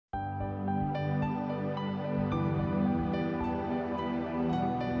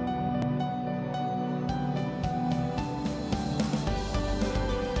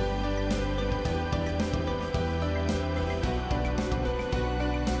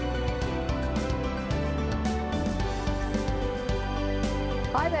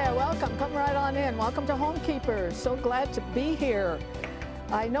Hi there, welcome. Come right on in. Welcome to Homekeepers. So glad to be here.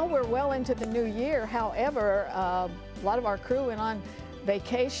 I know we're well into the new year. However, a lot of our crew went on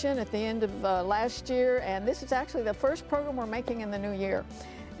vacation at the end of last year, and this is actually the first program we're making in the new year.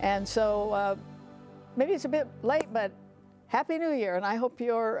 And so maybe it's a bit late, but Happy New Year, and I hope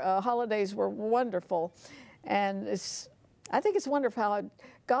your holidays were wonderful. And I think it's wonderful how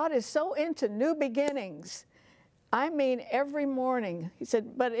God is so into new beginnings. I mean, every morning. He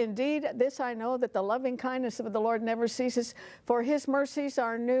said, but indeed, this I know, that the loving kindness of the Lord never ceases, for his mercies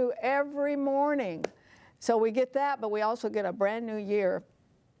are new every morning. So we get that, but we also get a brand new year.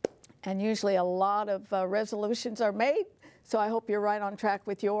 And usually a lot of resolutions are made. So I hope you're right on track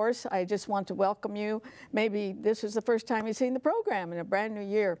with yours. I just want to welcome you. Maybe this is the first time you've seen the program in a brand new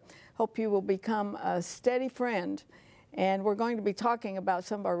year. Hope you will become a steady friend. And we're going to be talking about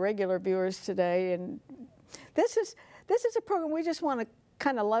some of our regular viewers today. And this is a program we just want to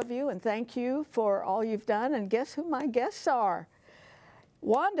kind of love you and thank you for all you've done. And guess who my guests are?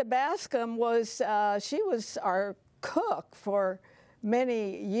 Wanda Bascom was she was our cook for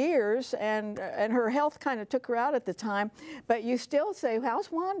many years, and her health kind of took her out at the time. But you still say,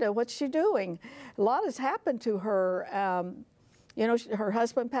 how's Wanda? What's she doing? A lot has happened to her. You know, her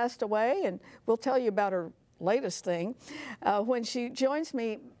husband passed away, and we'll tell you about her latest thing when she joins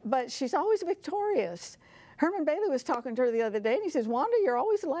me. But she's always victorious. Herman Bailey was talking to her the other day, and he says, Wanda, you're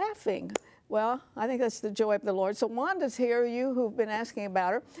always laughing. Well, I think that's the joy of the Lord. So Wanda's here, you who've been asking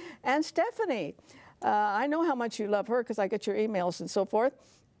about her. And Stephanie, I know how much you love her because I get your emails and so forth.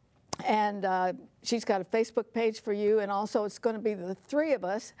 And she's got a Facebook page for you, and also it's going to be the three of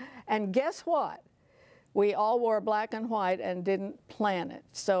us. And guess what? We all wore black and white and didn't plan it.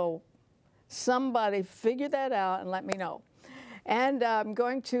 So somebody figure that out and let me know. And I'm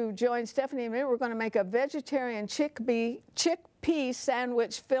going to join Stephanie in a minute. We're going to make a vegetarian chickpea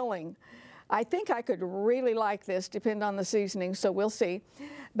sandwich filling. I think I could really like this, depend on the seasoning, so we'll see.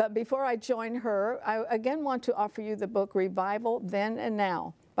 But before I join her, I again want to offer you the book Revival Then and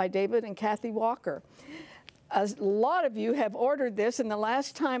Now by David and Kathy Walker. A lot of you have ordered this, and the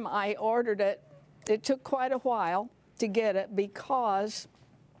last time I ordered it, it took quite a while to get it because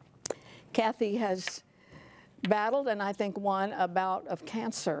Kathy has battled and I think won a bout of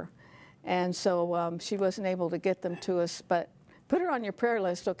cancer. And so she wasn't able to get them to us, but put her on your prayer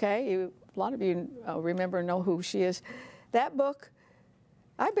list, okay? A lot of you remember and know who she is. That book,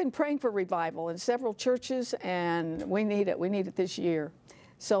 I've been praying for revival in several churches, and we need it. We need it this year.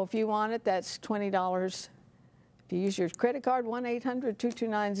 So if you want it, that's $20. If you use your credit card,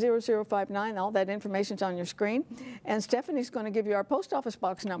 1-800-229-0059. All that information's on your screen. And Stephanie's going to give you our post office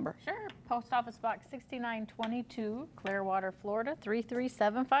box number. Sure. Post office box 6922, Clearwater, Florida,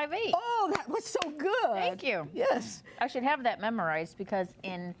 33758. Oh, that was so good. Thank you. Yes. I should have that memorized because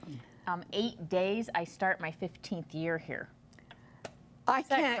in 8 days, I start my 15th year here. I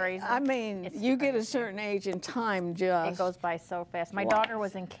can't, crazy? I mean, It's you get a crazy. certain age and time just. It goes by so fast. My daughter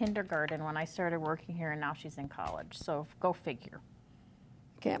was in kindergarten when I started working here, and now she's in college. So go figure.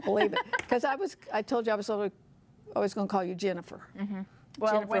 Can't believe it. Because I told you I was always going to call you Jennifer. Mm-hmm.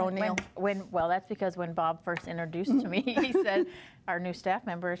 Well, Jennifer O'Neill. Well, that's because when Bob first introduced to me, he said, our new staff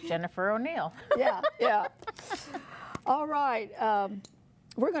member is Jennifer O'Neill. Yeah, yeah. All right.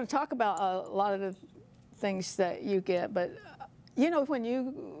 We're going to talk about a lot of the things that you get, but you know, when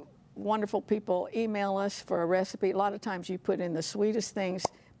you wonderful people email us for a recipe, a lot of times you put in the sweetest things.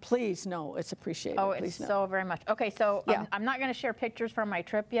 Please know it's appreciated. Oh, Please it's know. so very much. Okay, so Yeah. I'm not going to share pictures from my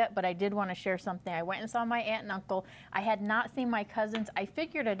trip yet, but I did want to share something. I went and saw my aunt and uncle. I had not seen my cousins. I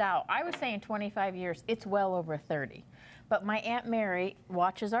figured it out. I was saying 25 years. It's well over 30. But my Aunt Mary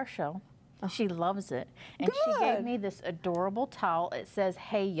watches our show. She loves it. And she gave me this adorable towel. It says,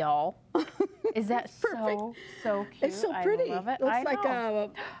 hey, y'all. Is that so cute? It's so pretty. I love it. Looks I like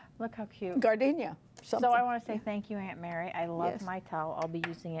know. Look how cute. gardenia. Something. So I want to say thank you, Aunt Mary. I love Yes. my towel. I'll be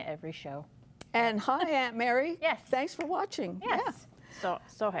using it every show. And hi, Aunt Mary. Yes. Thanks for watching. Yes. So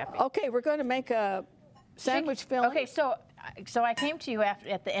happy. Yeah. Okay, we're going to make a sandwich filling. Okay, so I came to you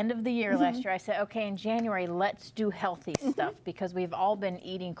at the end of the year last year. I said, okay, in January, let's do healthy stuff because we've all been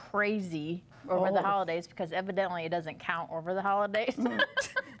eating crazy over the holidays because evidently it doesn't count over the holidays.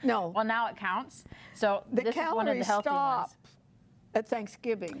 No. Well, now it counts. So The this is one of the calories healthy stop ones. at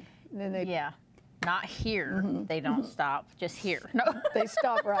Thanksgiving. And then they, Yeah. Not here. They don't stop. Just here. No. they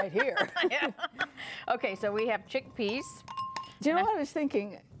stop right here. Yeah. Okay, so we have chickpeas. Do you know what I was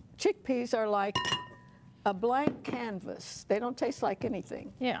thinking? Chickpeas are like a blank canvas. They don't taste like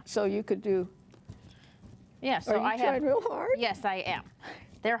anything. Yeah. So you could do. Yeah. So Are you trying real hard? Yes, I am.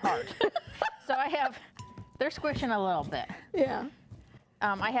 They're hard. So they're squishing a little bit. Yeah.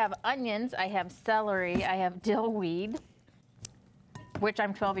 I have onions, I have celery, I have dill weed, which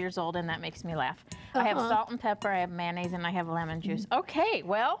I'm 12 years old and that makes me laugh. I have salt and pepper, I have mayonnaise, and I have lemon juice. Okay,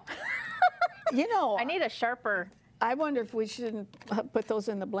 well, You know, I need a sharper. I wonder if we shouldn't put those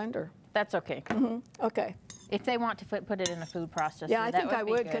in the blender. That's okay. Okay. If they want to put it in a food processor, Yeah, I that think I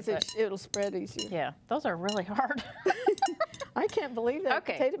be would good, because it'll spread easier. yeah, those are really hard. I can't believe that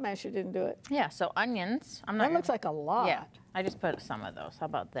Okay. potato masher didn't do it. Yeah, so onions. I'm not. That looks like a lot. Yeah, I just put some of those. How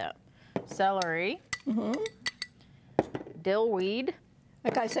about that? Celery. Dill weed.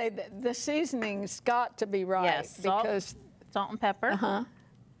 Like I say, the seasoning's got to be right. Yes, salt, because salt and pepper.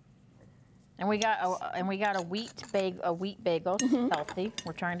 And we got a wheat bagel, healthy.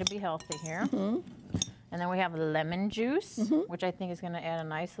 We're trying to be healthy here. And then we have lemon juice, which I think is going to add a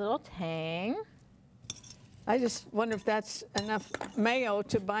nice little tang. I just wonder if that's enough mayo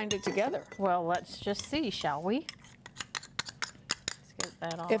to bind it together. Well, let's just see, shall we? Let's get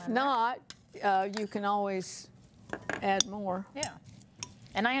that all If in there. not, you can always add more. Yeah.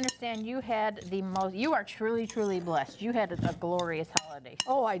 And I understand you had the most, you are truly, truly blessed. You had a glorious holiday.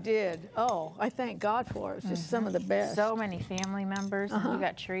 Oh, I did. Oh, I thank God for it. It's just some of the best. So many family members, and you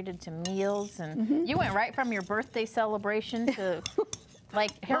got treated to meals, and you went right from your birthday celebration to,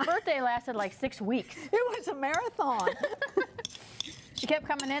 like, her birthday lasted like 6 weeks. It was a marathon. She kept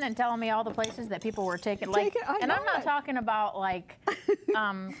coming in and telling me all the places that people were taking, like, and I'm not talking about like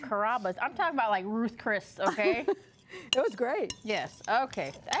Carrabba's. I'm talking about like Ruth Chris, okay? It was great. Yes.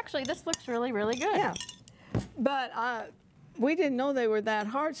 Okay. Actually, this looks really, really good. Yeah. But we didn't know they were that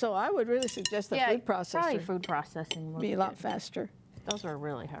hard, so I would really suggest the food processor. Probably food processing would be a lot faster. Those were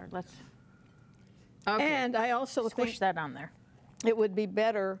really hard. Let's. Okay. And I also Squish think that on there. it would be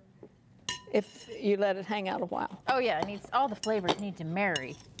better if you let it hang out a while. Oh yeah, it needs all the flavors need to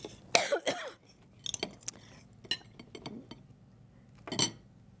marry.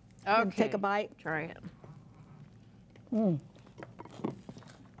 Okay. Take a bite. Try it. Oh,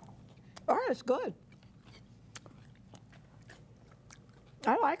 it's good.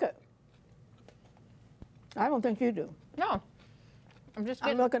 I like it. I don't think you do. No, I'm just I'm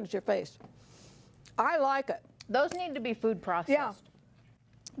getting. looking at your face. I like it. Those need to be food processed. Yeah.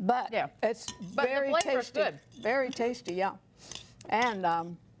 But it's But the very flavor's tasty. good. Very tasty, yeah. And that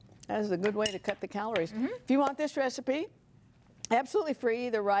is a good way to cut the calories. If you want this recipe, absolutely free,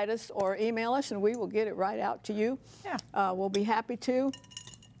 either write us or email us and we will get it right out to you. Yeah. We'll be happy to.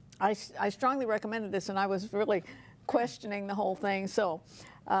 I strongly recommended this and I was really questioning the whole thing. So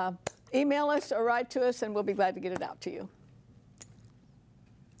email us or write to us and we'll be glad to get it out to you.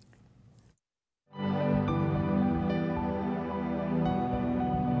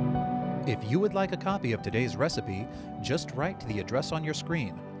 If you would like a copy of today's recipe, just write to the address on your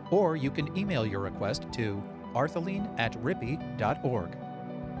screen, or you can email your request to arthelene@rippy.org.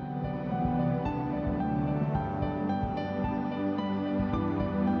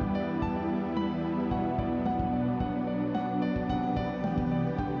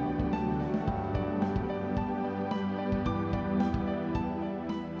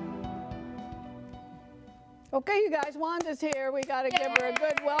 Okay, you guys, Wanda's here. We got to give her a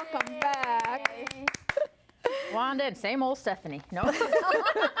good welcome back. Wanda and same old Stephanie. No.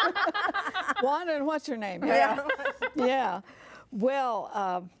 Wanda and what's her name? Yeah. Yeah. Well,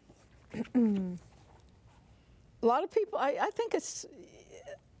 a lot of people, I think it's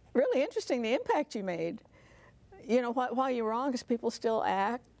really interesting the impact you made. You know, while you were on, because people still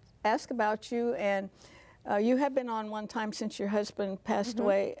ask about you, and you have been on one time since your husband passed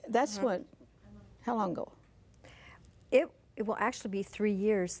away. That's what, how long ago? It will actually be 3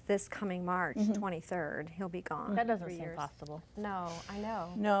 years this coming March 23rd. He'll be gone. That doesn't 3 seem years. possible. No, I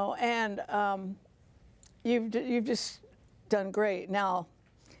know. No, and you've just done great. Now,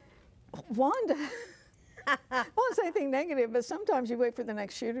 Wanda, I won't say anything negative, but sometimes you wait for the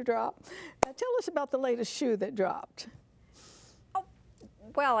next shoe to drop. Now, tell us about the latest shoe that dropped.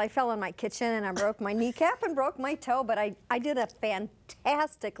 Well, I fell in my kitchen and I broke my kneecap and broke my toe, but I did a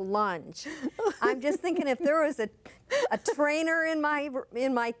fantastic lunge. I'm just thinking if there was a trainer in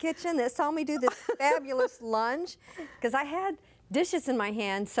my kitchen that saw me do this fabulous lunge, because I had dishes in my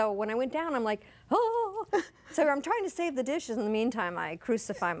hand, so when I went down, I'm like, oh. So I'm trying to save the dishes. In the meantime, I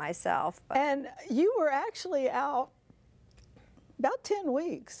crucify myself. But, And you were actually out about 10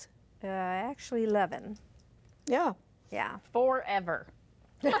 weeks. actually 11. Yeah. Yeah. Forever.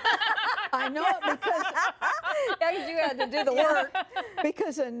 I know it because Because you had to do the work.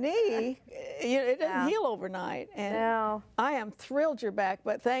 because a knee, it doesn't Yeah. heal overnight. And No. I am thrilled you're back,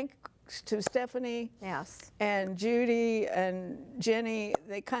 but thank thanks to Stephanie. Yes. And Judy and Jenny,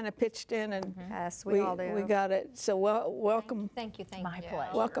 they kind of pitched in, and Yes, we all do. We got it. So welcome. Thank you. My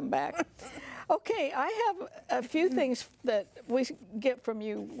pleasure. Welcome back. Okay, I have a few things that we get from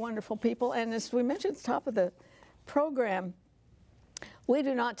you wonderful people, and as we mentioned at the top of the program, we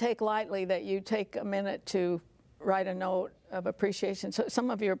do not take lightly that you take a minute to write a note of appreciation. So some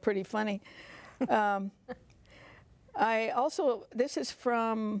of you are pretty funny. This is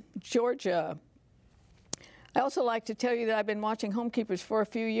from Georgia. I also like to tell you that I've been watching Homekeepers for a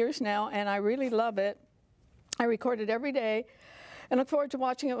few years now, and I really love it. I record it every day and look forward to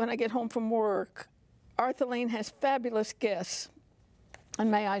watching it when I get home from work. Arthelene has fabulous guests. And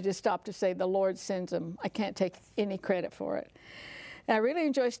may I just stop to say the Lord sends them. I can't take any credit for it. And I really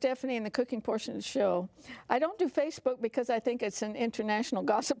enjoy Stephanie and the cooking portion of the show. I don't do Facebook because I think it's an international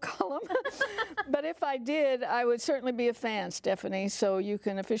gossip column. But if I did, I would certainly be a fan, Stephanie. So you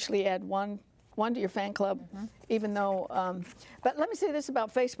can officially add one to your fan club, even though, but let me say this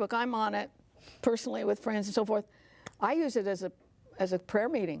about Facebook. I'm on it personally with friends and so forth. I use it as a prayer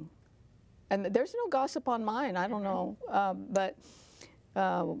meeting. And there's no gossip on mine. I don't know. But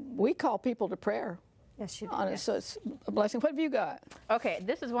we call people to prayer. Yes, you do. Honest, so it's a blessing. What have you got? Okay,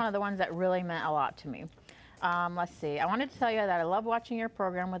 this is one of the ones that really meant a lot to me. Let's see. I wanted to tell you that I love watching your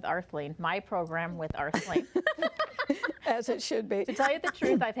program with Arthelene, my program with Arthelene. As it should be. To tell you the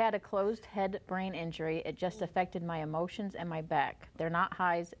truth, I've had a closed head brain injury. It just affected my emotions and my back. They're not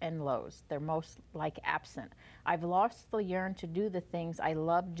highs and lows. They're most like absent. I've lost the yearn to do the things I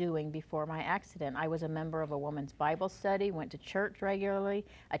loved doing before my accident. I was a member of a woman's Bible study, went to church regularly,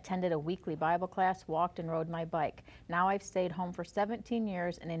 attended a weekly Bible class, walked and rode my bike. Now I've stayed home for 17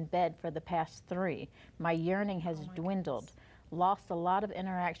 years and in bed for the past 3. My yearning has dwindled, lost a lot of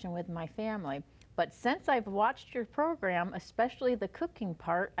interaction with my family. But since I've watched your program, especially the cooking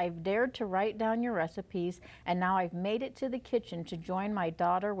part, I've dared to write down your recipes, and now I've made it to the kitchen to join my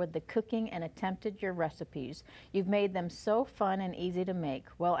daughter with the cooking and attempted your recipes. You've made them so fun and easy to make.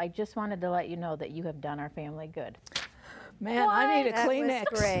 Well, I just wanted to let you know that you have done our family good. Man, I need a Kleenex.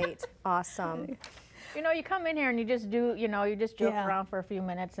 That was great. Awesome. You know, you come in here and you just do, you know, you just joke around for a few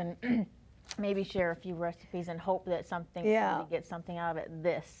minutes and maybe share a few recipes and hope that somebody gets something out of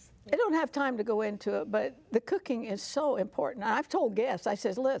it. I don't have time to go into it, but the cooking is so important. I've told guests, I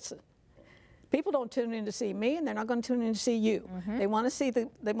says, listen, people don't tune in to see me, and they're not going to tune in to see you. They want to see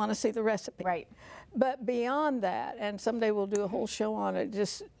the recipe. Right. But beyond that, and someday we'll do a whole show on it,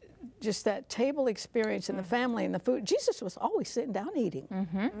 just that table experience and the family and the food. Jesus was always sitting down eating,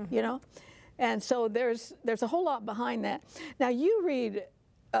 you know, and so there's a whole lot behind that. Now you read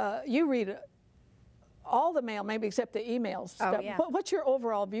all the mail, maybe except the emails. Stuff. Yeah. What's your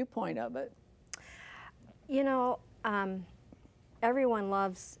overall viewpoint of it? You know, everyone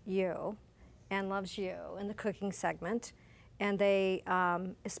loves you and loves you in the cooking segment, and they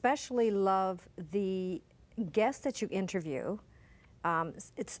especially love the guests that you interview.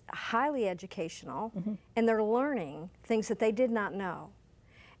 It's highly educational, and they're learning things that they did not know.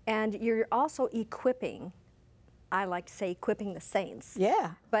 And you're also equipping, I like to say equipping the saints.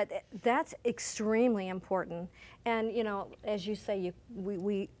 Yeah. But that's extremely important. And you know, as you say,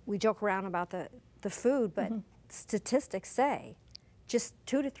 we joke around about the food, but statistics say just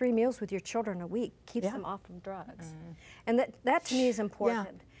 2 to 3 meals with your children a week keeps them off from drugs. And that to me is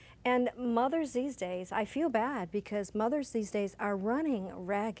important. And mothers these days, I feel bad because mothers these days are running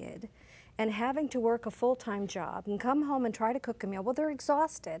ragged and having to work a full-time job and come home and try to cook a meal. Well, they're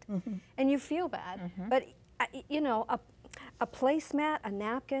exhausted and you feel bad. But you know, a placemat, a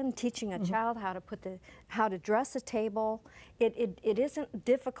napkin, teaching a child how to dress a table, it isn't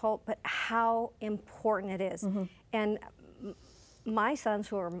difficult, but how important it is. And my sons,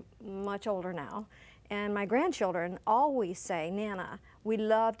 who are much older now, and my grandchildren always say, Nana, we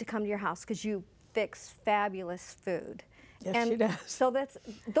love to come to your house because you fix fabulous food. Yes, she does. So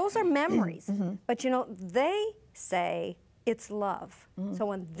those are memories. But you know, they say it's love. So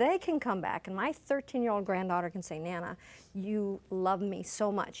when they can come back, and my 13-year-old granddaughter can say, Nana, you love me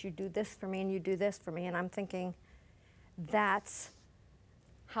so much. You do this for me and you do this for me. And I'm thinking, that's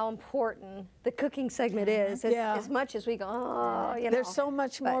how important the cooking segment is. As much as we go, oh, you know. There's so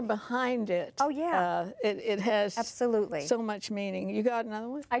much more behind it. Oh, yeah. It has absolutely so much meaning. You got another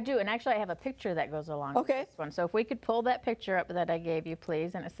one? I do, and actually I have a picture that goes along with this one. So if we could pull that picture up that I gave you,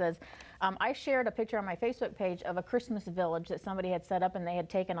 please. And it says, I shared a picture on my Facebook page of a Christmas village that somebody had set up, and they had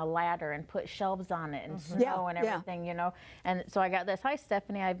taken a ladder and put shelves on it and snow and everything, you know. And so I got this, hi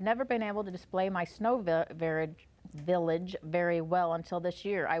Stephanie, I've never been able to display my snow village very well until this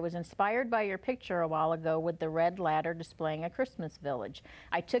year. I was inspired by your picture a while ago with the red ladder displaying a Christmas village.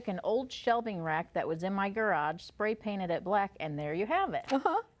 I took an old shelving rack that was in my garage, spray painted it black, and there you have it.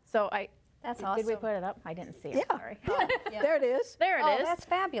 So That's awesome. Did we put it up? I didn't see it, sorry. There it is. There it is. That's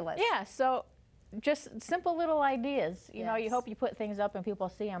fabulous. Yeah, so just simple little ideas. You know, you hope you put things up and people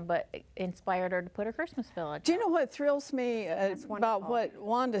see them, but inspired her to put a Christmas village. Do you know what thrills me about what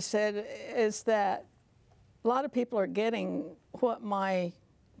Wanda said is that a lot of people are getting what my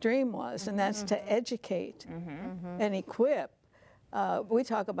dream was, and that's to educate and equip. We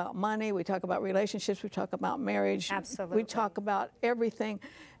talk about money, we talk about relationships, we talk about marriage. Absolutely. We talk about everything.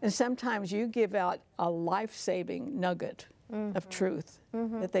 And sometimes you give out a life-saving nugget of truth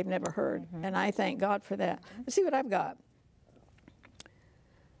that they've never heard. And I thank God for that. Let's see what I've got.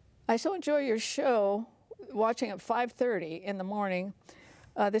 I so enjoy your show, watching at 5:30 in the morning.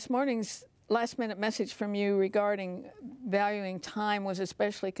 This morning's last-minute message from you regarding valuing time was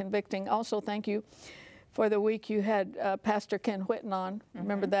especially convicting. Also, thank you for the week you had Pastor Ken Whitten on.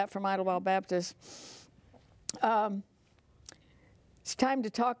 Remember that from Idlewild Baptist. It's time to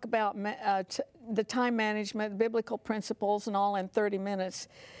talk about the time management, biblical principles, and all in 30 minutes.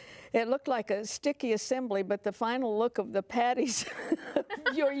 It looked like a sticky assembly, but the final look of the patties,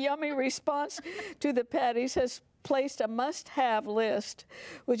 your yummy response to the patties has placed a must-have list.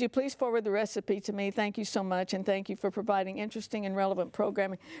 Would you please forward the recipe to me? Thank you so much, and thank you for providing interesting and relevant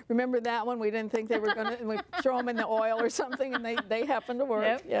programming. Remember that one? We didn't think they were going to we throw them in the oil or something, and they happened to work.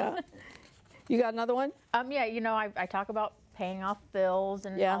 Yep. Yeah. You got another one? Yeah, you know, I talk about paying off bills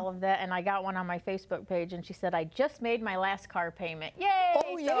and all of that, and I got one on my Facebook page, and she said, I just made my last car payment. Yay!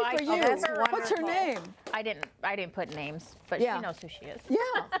 Oh, yay so for you. That's What's her name? I didn't put names, but Yeah. she knows who she is. Yeah.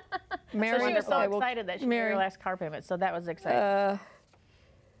 Mary. So she was so Okay, well, excited that she made Mary. her last car payment, so that was exciting.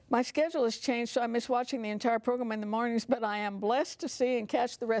 My schedule has changed, so I miss watching the entire program in the mornings, but I am blessed to see and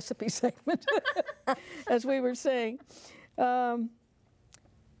catch the recipe segment, as we were saying.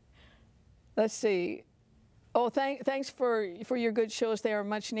 Let's see. Oh, thanks for your good shows. They are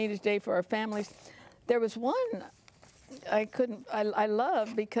much needed today for our families. There was one I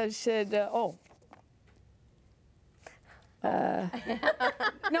love because she said,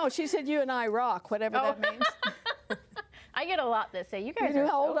 no, she said you and I rock, whatever that means. I get a lot that say, you guys You knew are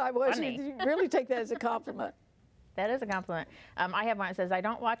how old so I was. funny. You really take that as a compliment. That is a compliment. I have one that says, I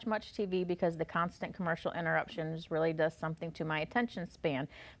don't watch much TV because the constant commercial interruptions really does something to my attention span,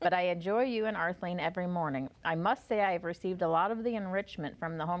 but I enjoy you and Arthelene every morning. I must say I have received a lot of the enrichment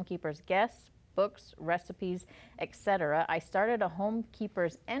from the Homekeepers guests, books, recipes, etc. I started a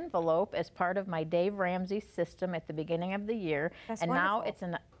Homekeepers envelope as part of my Dave Ramsey system at the beginning of the year, That's and wonderful.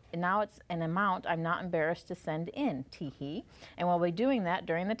 now it's an amount I'm not embarrassed to send in, teehee, and we'll be doing that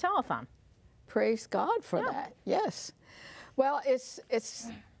during the telethon. Praise God for that. Yes. Well, it's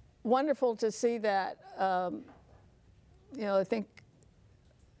wonderful to see that. You know, I think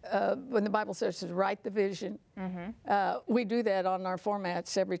when the Bible says to write the vision, we do that on our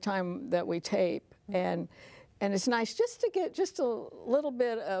formats every time that we tape, and it's nice just to get just a little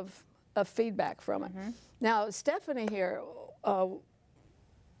bit of feedback from it. Now, Stephanie here, Juan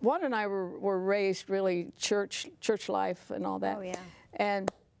and I were raised really church life and all that. Oh, yeah. And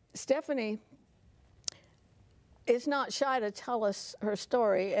Stephanie is not shy to tell us her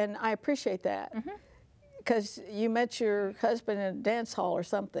story, and I appreciate that. Because you met your husband in a dance hall or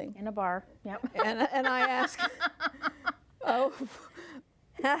something. In a bar, yep. And I asked, oh,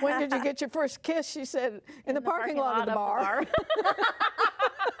 when did you get your first kiss? She said, in the parking lot of the bar.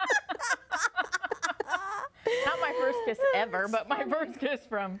 Not my first kiss ever, but my first kiss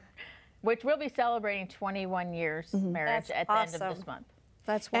which we'll be celebrating 21 years marriage That's at the end of awesome. this month.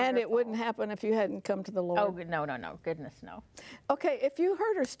 That's wonderful. And it wouldn't happen if you hadn't come to the Lord. Oh, no, goodness, no. Okay, if you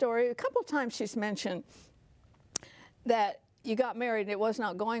heard her story, a couple times she's mentioned that you got married and it was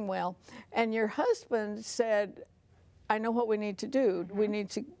not going well, and your husband said, I know what we need to do. We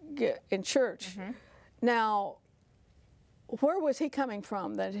need to get in church. Now, where was he coming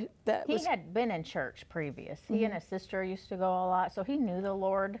from? He had been in church previous. He and his sister used to go a lot, so he knew the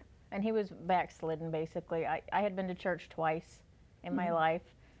Lord, and he was backslidden, basically. I had been to church twice in my life,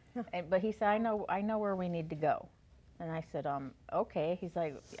 but he said, I know where we need to go. And I said, okay. He's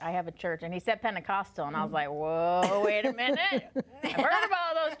like, I have a church. And he said Pentecostal, and I was like, whoa, wait a minute. I've heard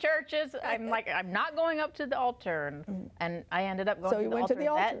about those churches. I'm like, I'm not going up to the altar. And I ended up going to the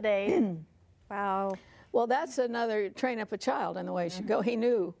altar that day. Wow. Well, that's another train up a child in the way it should go. He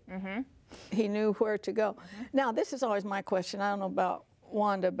knew. He knew where to go. Now, this is always my question. I don't know about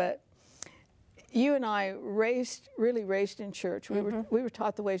Wanda, but you and I really raised in church. We were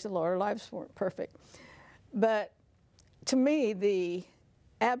taught the ways of the Lord. Our lives weren't perfect. But to me, the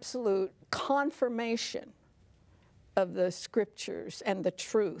absolute confirmation of the scriptures and the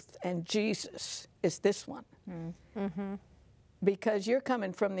truth and Jesus is this one. Mm-hmm. Because you're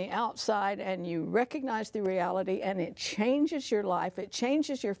coming from the outside and you recognize the reality, and it changes your life, it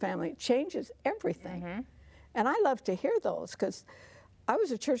changes your family, it changes everything. Mm-hmm. And I love to hear those, because I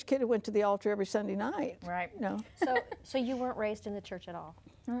was a church kid who went to the altar every Sunday night. Right. You know? So you weren't raised in the church at all?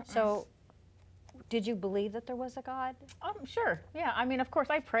 So did you believe that there was a God? Sure. Yeah. I mean, of course,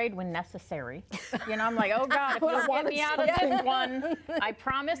 I prayed when necessary. You know, I'm like, oh God, if you get me out of this one, I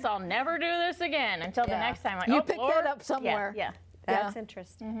promise I'll never do this again until the next time. You picked that up somewhere. Yeah. That's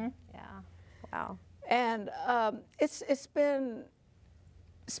interesting. Mm-hmm. Yeah. Wow. And it's been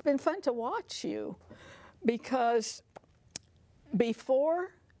fun to watch you, because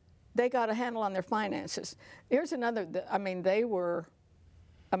before they got a handle on their finances, here's another. I mean, they were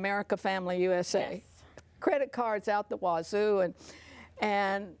America Family USA, yes. Credit cards out the wazoo,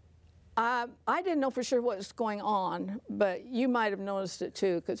 and I didn't know for sure what was going on, but you might have noticed it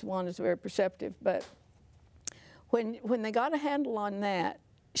too, because Wanda's very perceptive. But when they got a handle on that,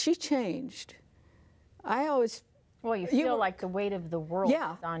 she changed. I always. Well, you feel like the weight of the world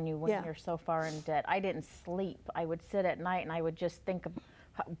is on you when you're so far in debt. I didn't sleep. I would sit at night and I would just think of,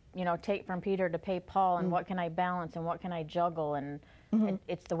 you know, take from Peter to pay Paul, and what can I balance and what can I juggle, and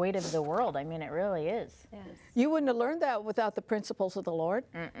it's the weight of the world. I mean, it really is. Yes. You wouldn't have learned that without the principles of the Lord.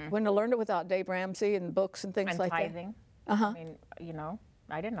 Wouldn't have learned it without Dave Ramsey and books and things like tithing. that. I mean, you know,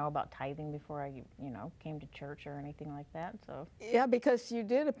 I didn't know about tithing before I, you know, came to church or anything like that. So. Yeah, because you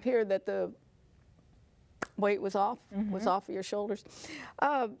did appear that the weight was off of your shoulders.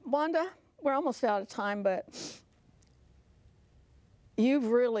 Wanda, we're almost out of time, but you've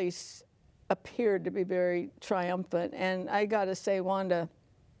really appeared to be very triumphant. And I got to say, Wanda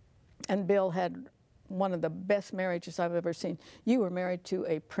and Bill had one of the best marriages I've ever seen. You were married to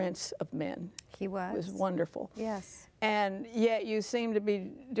a prince of men. He was. It was wonderful. Yes. And yet you seem to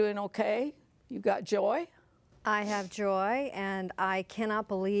be doing okay. You've got joy. I have joy, and I cannot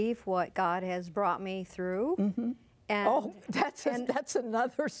believe what God has brought me through. Mm-hmm. And that's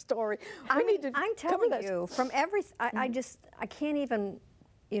another story. I'm telling you, from everything, I can't even,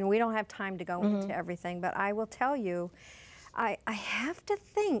 you know, we don't have time to go into everything, but I will tell you, I have to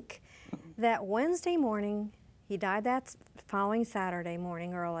think that Wednesday morning, he died that following Saturday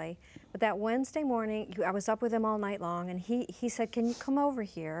morning early, but that Wednesday morning, I was up with him all night long, and he said, can you come over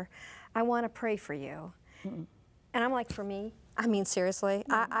here? I want to pray for you. And I'm like, for me? I mean, seriously,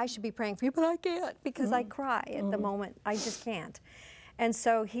 I should be praying for you, but I can't, because I cry at the moment. I just can't. And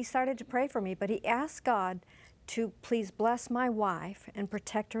so he started to pray for me, but he asked God to please bless my wife and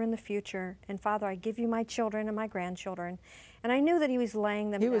protect her in the future. And Father, I give you my children and my grandchildren. And I knew that he was laying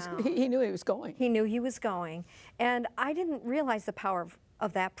them down. He knew he was going. He knew he was going. And I didn't realize the power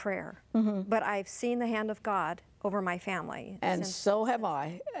of that prayer, but I've seen the hand of God over my family. And so have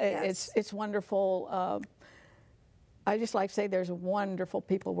I. Yes. It's wonderful. I just like to say there's wonderful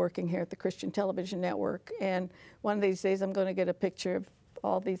people working here at the Christian Television Network. And one of these days I'm going to get a picture of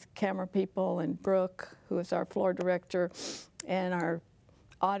all these camera people, and Brooke, who is our floor director, and our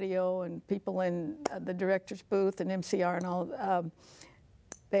audio, and people in the director's booth and MCR and all.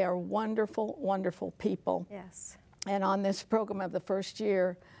 They are wonderful, wonderful people. Yes. And on this program of the first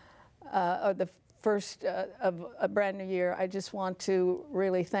year, or the first of a brand new year, I just want to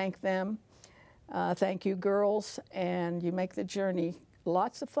really thank them. Thank you, girls, and you make the journey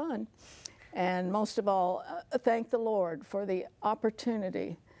lots of fun. And most of all, thank the Lord for the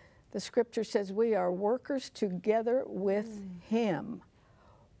opportunity. The scripture says we are workers together with Him.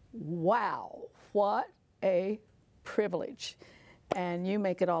 Wow, what a privilege. And you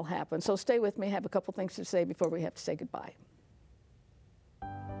make it all happen. So stay with me. I have a couple things to say before we have to say goodbye.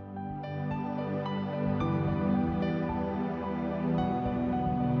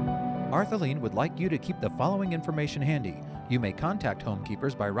 Arthelene would like you to keep the following information handy. You may contact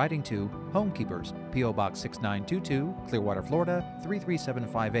Homekeepers by writing to Homekeepers, P.O. Box 6922, Clearwater, Florida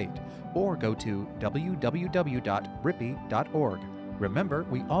 33758, or go to www.rippy.org. Remember,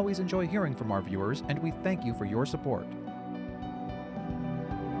 we always enjoy hearing from our viewers, and we thank you for your support.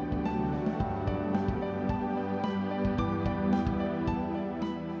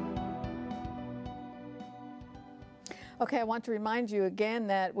 Okay, I want to remind you again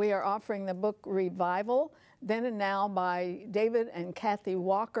that we are offering the book Revival, Then and Now by David and Kathy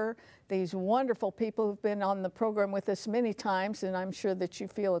Walker, these wonderful people who've been on the program with us many times, and I'm sure that you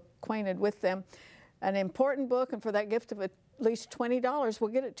feel acquainted with them. An important book, and for that gift of at least $20, we'll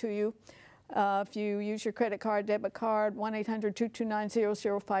get it to you. If you use your credit card, debit card,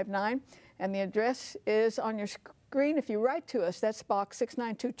 1-800-229-0059, and the address is on your screen if you write to us. That's Box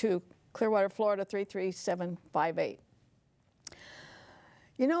 6922, Clearwater, Florida 33758.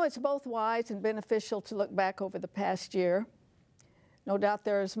 You know, it's both wise and beneficial to look back over the past year. No doubt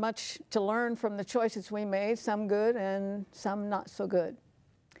there is much to learn from the choices we made, some good and some not so good.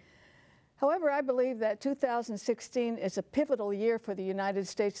 However, I believe that 2016 is a pivotal year for the United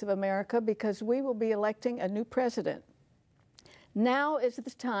States of America because we will be electing a new president. Now is the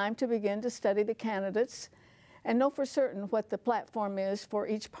time to begin to study the candidates and know for certain what the platform is for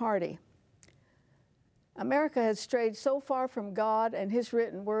each party. America has strayed so far from God and His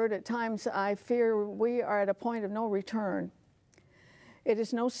written word, at times I fear we are at a point of no return. It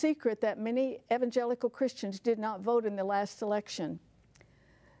is no secret that many evangelical Christians did not vote in the last election.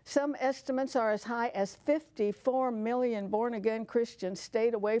 Some estimates are as high as 54 million born-again Christians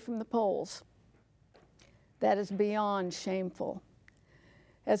stayed away from the polls. That is beyond shameful.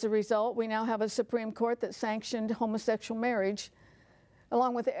 As a result, we now have a Supreme Court that sanctioned homosexual marriage,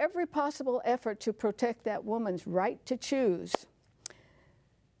 along with every possible effort to protect that woman's right to choose.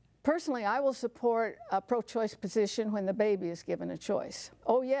 Personally, I will support a pro-choice position when the baby is given a choice.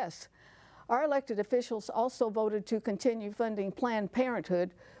 Oh yes, our elected officials also voted to continue funding Planned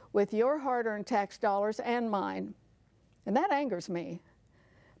Parenthood with your hard-earned tax dollars and mine, and that angers me.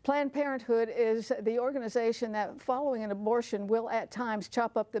 Planned Parenthood is the organization that, following an abortion, will at times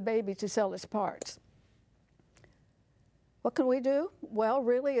chop up the baby to sell its parts. What can we do? Well,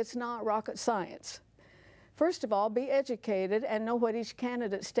 really, it's not rocket science. First of all, be educated and know what each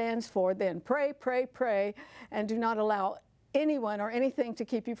candidate stands for. Then pray, pray, pray, and do not allow anyone or anything to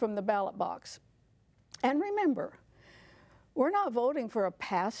keep you from the ballot box. And remember, we're not voting for a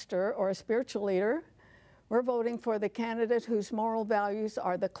pastor or a spiritual leader. We're voting for the candidate whose moral values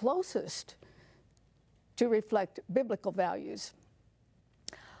are the closest to reflect biblical values.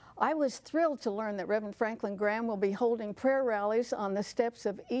 I was thrilled to learn that Reverend Franklin Graham will be holding prayer rallies on the steps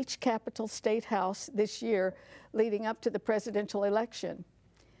of each Capitol State House this year leading up to the presidential election.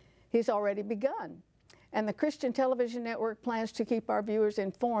 He's already begun, and the Christian Television Network plans to keep our viewers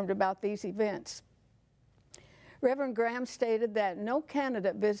informed about these events. Reverend Graham stated that no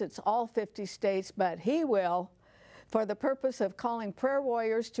candidate visits all 50 states, but he will, for the purpose of calling prayer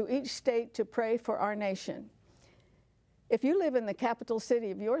warriors to each state to pray for our nation. If you live in the capital city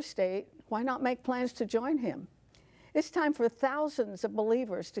of your state, why not make plans to join him? It's time for thousands of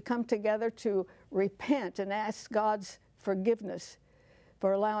believers to come together to repent and ask God's forgiveness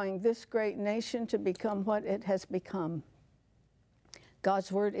for allowing this great nation to become what it has become.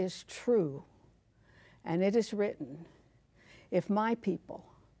 God's word is true, and it is written, if my people,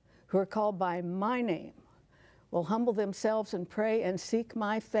 who are called by my name, will humble themselves and pray and seek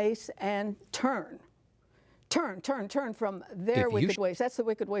my face and turn from their wicked ways. That's the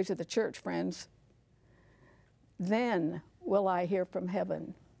wicked ways of the church, friends. Then will I hear from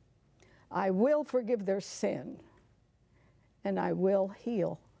heaven. I will forgive their sin, and I will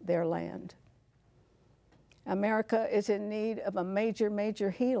heal their land. America is in need of a major,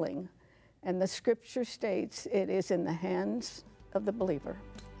 major healing, and the scripture states it is in the hands of the believer.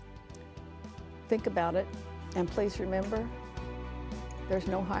 Think about it, and please remember, there's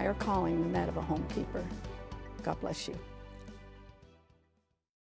no higher calling than that of a homekeeper. God bless you.